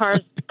rental cars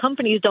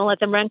companies don't let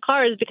them rent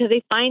cars because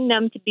they find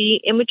them to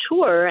be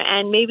immature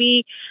and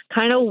maybe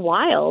kind of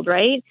wild,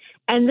 right?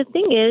 And the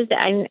thing is,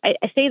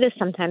 I say this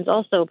sometimes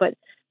also, but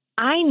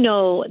I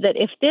know that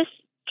if this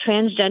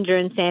transgender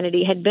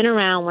insanity had been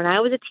around when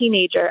I was a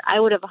teenager, I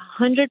would have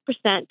 100%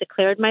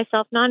 declared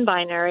myself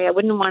non-binary. I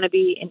wouldn't want to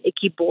be an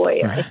icky boy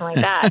or anything like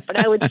that.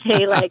 But I would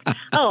say like,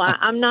 oh,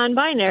 I'm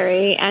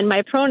non-binary and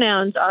my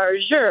pronouns are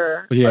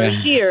je or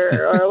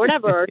sheer or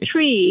whatever, or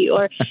tree,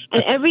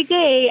 and every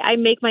day I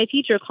make my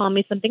teacher call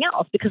me something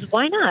else, because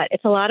why not?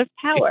 It's a lot of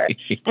power.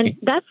 And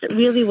that's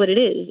really what it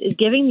is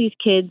giving these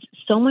kids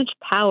so much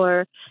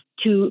power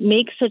to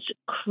make such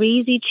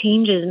crazy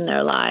changes in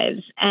their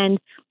lives. And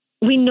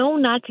we know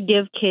not to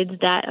give kids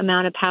that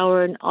amount of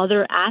power in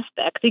other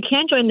aspects. You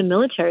can't join the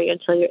military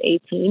until you're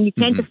 18. You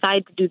can't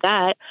decide to do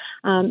that.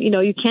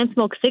 You can't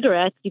smoke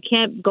cigarettes. You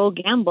can't go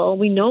gamble.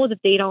 We know that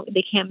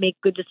they can't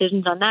make good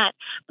decisions on that.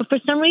 But for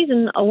some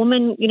reason, a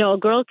woman, a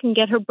girl can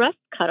get her breast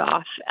cut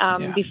off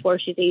before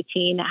she's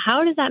 18.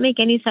 How does that make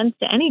any sense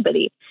to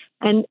anybody?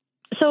 And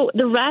so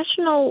the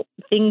rational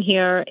thing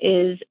here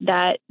is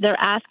that they're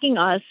asking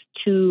us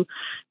to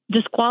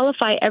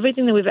disqualify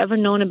everything that we've ever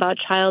known about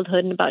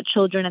childhood and about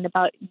children and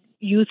about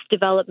youth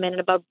development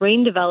and about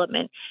brain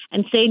development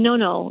and say,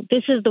 no,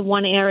 this is the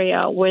one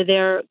area where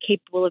they're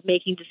capable of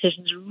making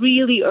decisions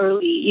really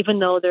early, even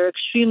though they're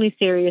extremely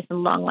serious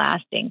and long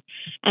lasting.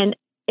 And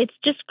it's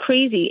just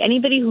crazy.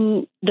 Anybody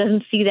who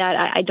doesn't see that,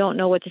 I don't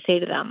know what to say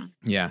to them.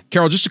 Yeah.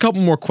 Karol, just a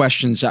couple more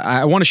questions.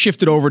 I want to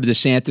shift it over to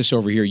DeSantis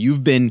over here.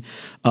 You've been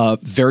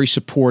very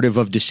supportive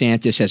of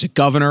DeSantis as a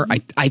governor.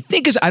 I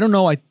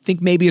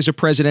think maybe as a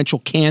presidential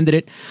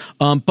candidate.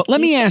 But let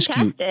me ask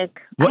you.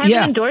 I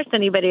haven't endorsed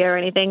anybody or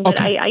anything, but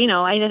okay.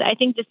 I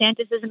think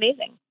DeSantis is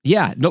amazing.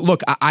 Yeah. No,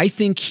 look, I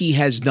think he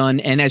has done,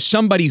 and as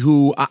somebody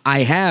who I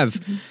have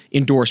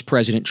endorsed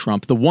President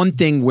Trump, the one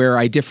thing where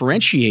I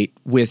differentiate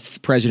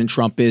with President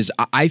Trump is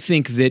I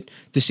think that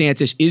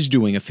DeSantis is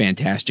doing a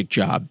fantastic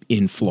job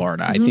in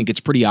Florida. I think it's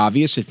pretty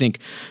obvious. I think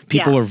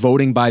people are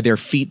voting by their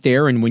feet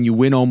there, and when you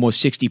win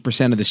almost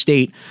 60% of the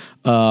state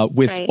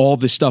with all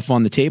this stuff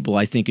on the table,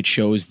 I think it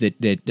shows that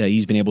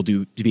he's been able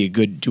to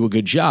do a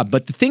good job.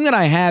 But the thing that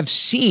I have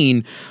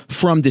seen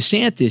from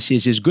DeSantis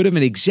is, as good of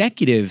an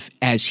executive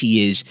as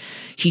he is,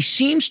 he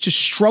seems to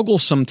struggle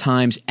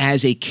sometimes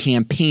as a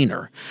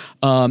campaigner.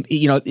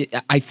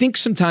 I think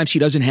sometimes he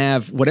doesn't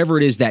have whatever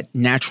it is, that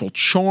natural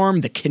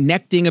charm, the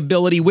connecting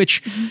ability,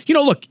 which,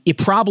 look, it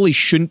probably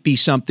shouldn't be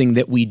something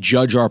that we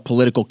judge our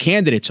political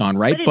candidates on,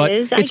 right? But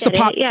it's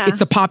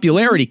the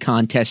popularity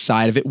contest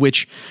side of it,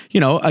 which,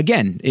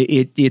 again,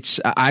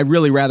 I'd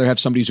really rather have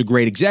somebody who's a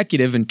great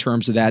executive in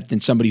terms of that than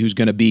somebody who's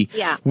going to be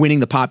winning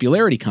the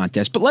popularity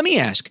contest. But let me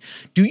ask,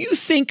 do you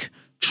think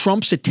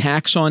Trump's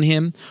attacks on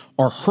him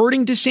are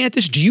hurting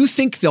DeSantis? Do you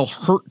think they'll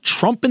hurt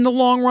Trump in the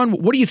long run?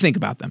 What do you think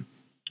about them?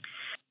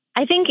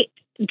 I think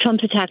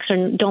Trump's attacks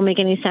don't make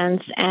any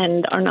sense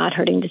and are not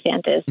hurting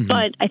DeSantis.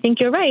 But I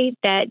think you're right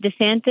that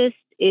DeSantis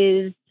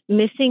is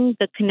missing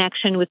the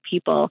connection with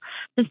people.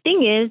 The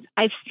thing is,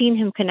 I've seen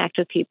him connect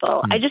with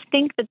people. I just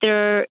think that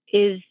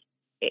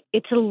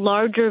it's a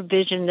larger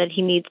vision that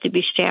he needs to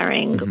be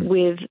sharing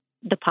with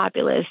the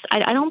populace.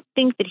 I don't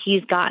think that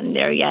he's gotten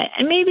there yet.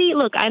 And maybe,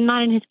 look, I'm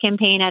not in his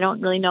campaign. I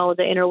don't really know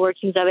the inner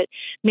workings of it.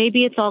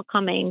 Maybe it's all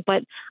coming.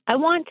 But I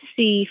want to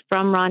see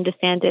from Ron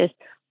DeSantis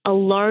a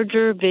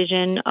larger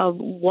vision of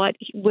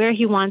where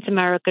he wants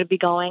America to be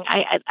going.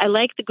 I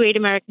like the Great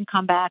American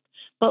Comeback,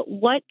 but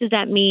what does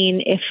that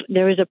mean if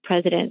there is a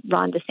president,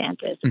 Ron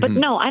DeSantis? But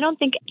no, I don't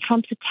think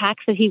Trump's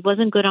attacks that he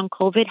wasn't good on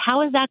COVID,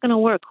 how is that going to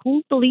work?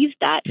 Who believes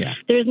that? Yeah.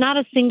 There's not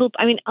a single,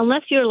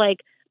 unless you're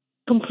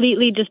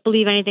completely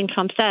disbelieve anything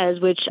Trump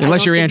says, which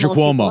unless you're Andrew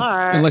Cuomo,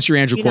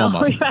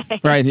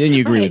 right? And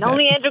you agree with that.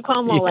 Only Andrew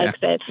Cuomo likes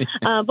it.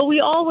 But we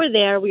all were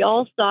there. We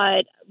all saw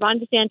it. Ron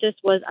DeSantis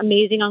was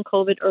amazing on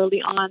COVID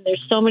early on.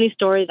 There's so many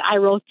stories. I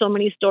wrote so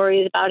many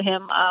stories about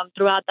him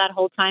throughout that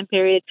whole time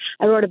period.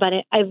 I wrote about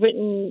it. I've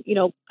written,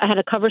 I had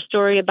a cover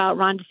story about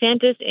Ron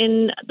DeSantis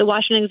in the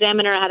Washington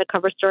Examiner. I had a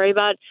cover story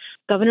about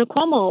Governor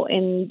Cuomo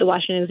in the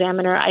Washington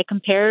Examiner. I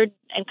compared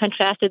and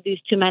contrasted these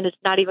two men. It's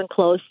not even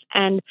close.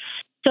 And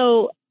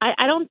so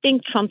I don't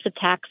think Trump's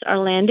attacks are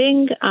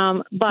landing,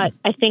 but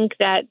I think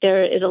that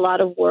there is a lot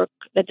of work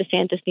that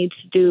DeSantis needs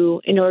to do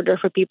in order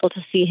for people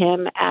to see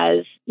him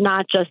as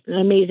not just an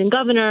amazing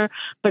governor,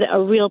 but a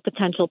real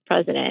potential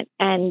president.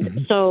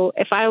 And so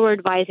if I were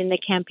advising the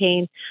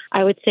campaign,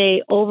 I would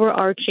say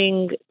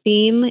overarching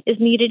theme is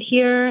needed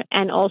here,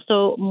 and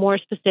also more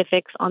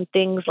specifics on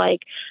things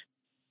like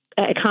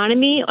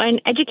economy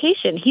and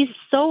education. He's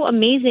so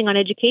amazing on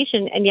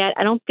education, and yet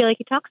I don't feel like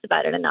he talks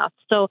about it enough.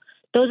 So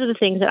those are the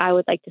things that I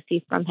would like to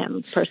see from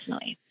him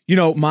personally.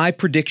 My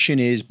prediction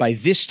is by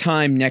this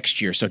time next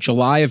year, so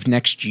July of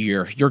next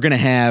year, you're going to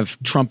have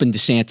Trump and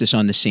DeSantis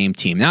on the same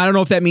team. Now, I don't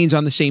know if that means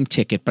on the same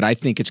ticket, but I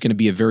think it's going to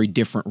be a very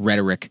different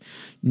rhetoric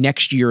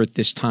next year at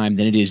this time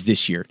than it is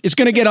this year. It's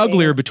going to get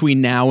uglier between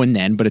now and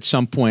then, but at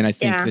some point, I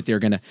think that they're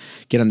going to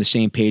get on the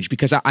same page,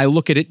 because I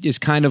look at it as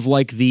kind of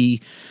like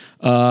the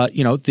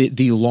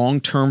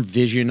long-term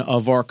vision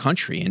of our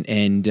country.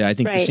 And I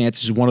think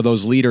DeSantis is one of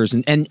those leaders.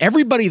 And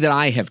everybody that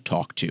I have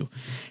talked to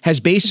has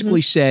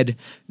basically said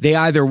they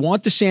either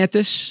want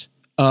DeSantis,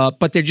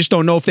 but they just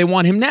don't know if they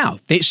want him now.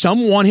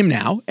 Some want him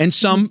now, and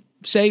some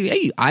say,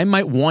 hey, I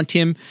might want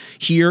him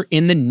here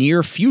in the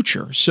near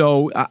future.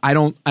 So I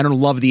don't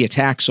love the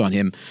attacks on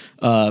him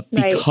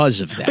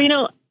because of that.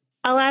 But,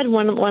 I'll add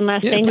one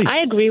last thing. Please. I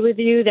agree with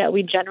you that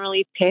we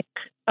generally pick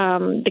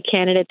the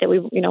candidate that we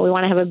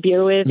want to have a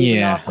beer with.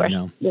 Yeah, of course,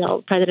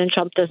 President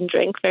Trump doesn't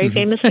drink very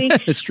famously.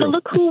 That's true. But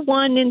look who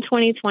won in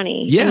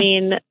 2020.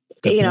 Yeah.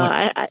 Good you know,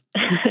 point. I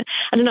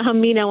I don't know how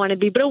mean I want to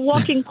be, but a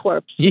walking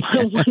corpse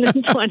won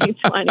in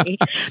 2020.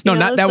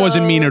 No, that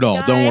wasn't mean at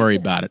all. Don't worry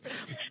about it.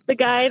 The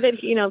guy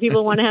that, you know,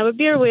 people want to have a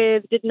beer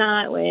with did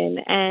not win.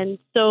 And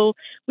so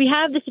we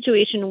have the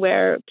situation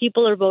where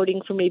people are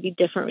voting for maybe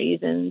different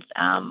reasons.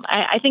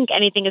 I think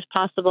anything is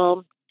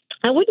possible.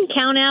 I wouldn't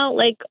count out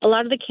like a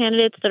lot of the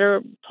candidates that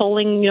are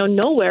polling, you know,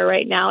 nowhere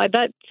right now. I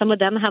bet some of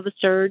them have a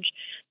surge.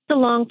 It's a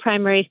long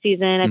primary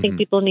season. I think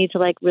people need to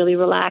like really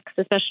relax,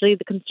 especially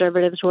the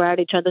conservatives who are at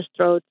each other's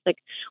throats. Like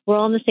we're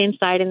all on the same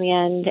side in the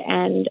end.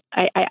 And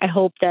I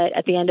hope that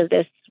at the end of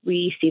this,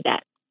 we see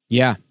that.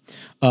 Yeah.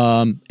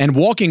 And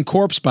walking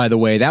corpse, by the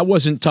way, that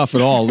wasn't tough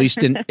at all, at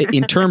least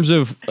in terms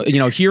of, you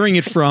know, hearing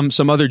it from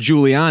some other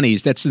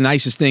Giulianis. That's the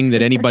nicest thing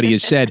that anybody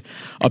has said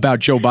about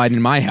Joe Biden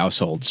in my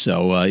household.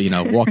 So, you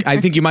know, I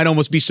think you might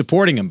almost be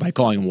supporting him by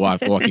calling him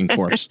walking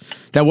corpse.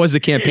 That was the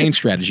campaign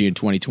strategy in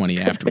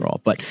 2020 after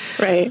all. But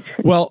right.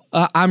 Well,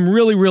 I'm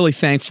really, really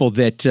thankful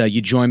that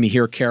you joined me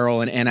here,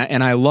 Karol,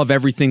 and I love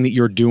everything that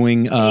you're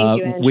doing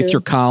with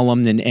your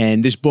column.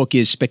 And this book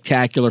is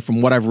spectacular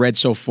from what I've read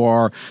so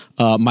far.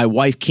 My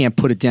wife can't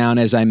put it down,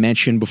 as I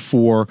mentioned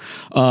before.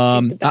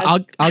 I'll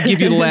give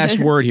you the last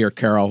word here,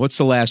 Karol. What's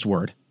the last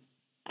word?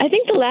 I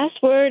think the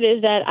last word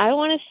is that I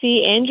want to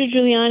see Andrew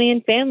Giuliani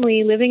and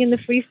family living in the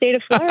free state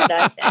of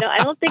Florida.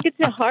 I don't think it's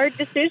a hard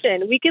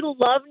decision. We can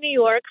love New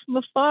York from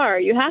afar.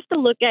 You have to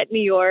look at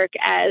New York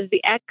as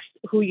the ex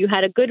who you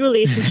had a good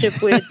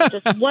relationship with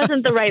just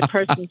wasn't the right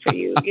person for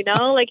you. You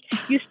know, like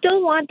you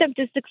still want them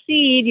to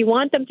succeed. You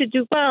want them to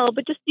do well,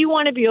 but just you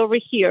want to be over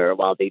here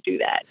while they do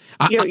that.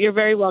 You're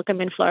very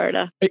welcome in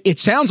Florida. It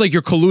sounds like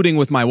you're colluding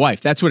with my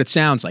wife. That's what it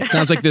sounds like. It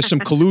sounds like there's some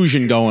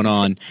collusion going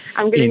on.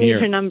 I'm going to need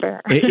her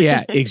number.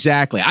 Yeah,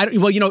 exactly.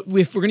 Well, you know,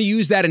 if we're going to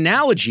use that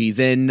analogy,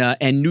 then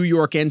and New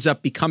York ends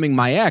up becoming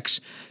my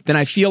ex, then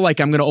I feel like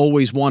I'm going to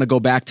always want to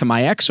go back to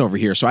my ex over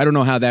here. So I don't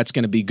know how that's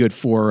going to be good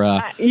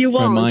for you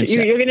won't. my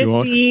mindset. You're going to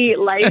see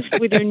life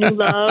with your new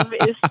love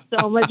is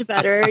so much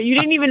better. You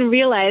didn't even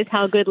realize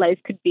how good life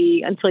could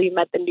be until you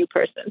met the new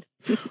person.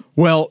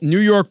 Well, New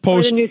York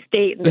Post, or the new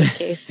state in this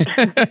case.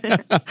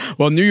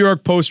 Well, New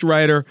York Post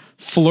writer,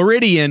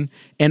 Floridian,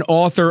 and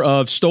author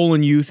of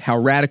Stolen Youth: How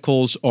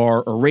Radicals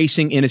Are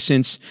Erasing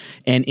Innocence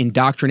and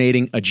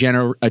Indoctrinating a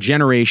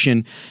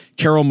Generation.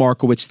 Karol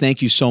Markowicz,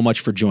 thank you so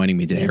much for joining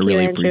me today. I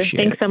really appreciate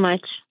it. Thanks so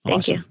much.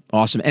 Thank you.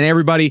 Awesome. And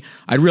everybody,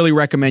 I'd really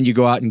recommend you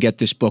go out and get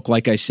this book.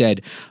 Like I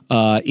said,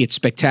 it's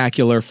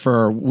spectacular.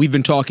 We've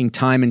been talking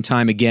time and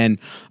time again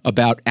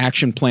about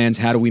action plans.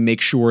 How do we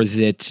make sure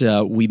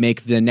that we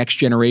make the next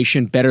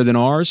generation better than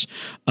ours?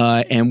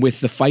 And with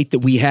the fight that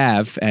we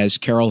have, as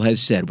Karol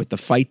has said, with the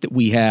fight that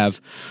we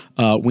have,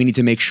 we need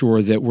to make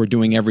sure that we're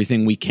doing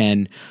everything we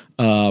can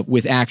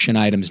with action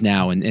items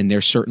now. And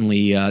there's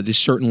certainly this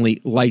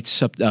certainly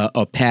lights up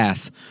a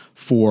path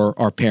for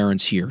our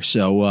parents here.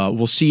 So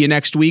we'll see you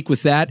next week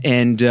with that,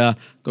 and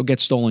go get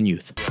Stolen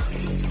Youth.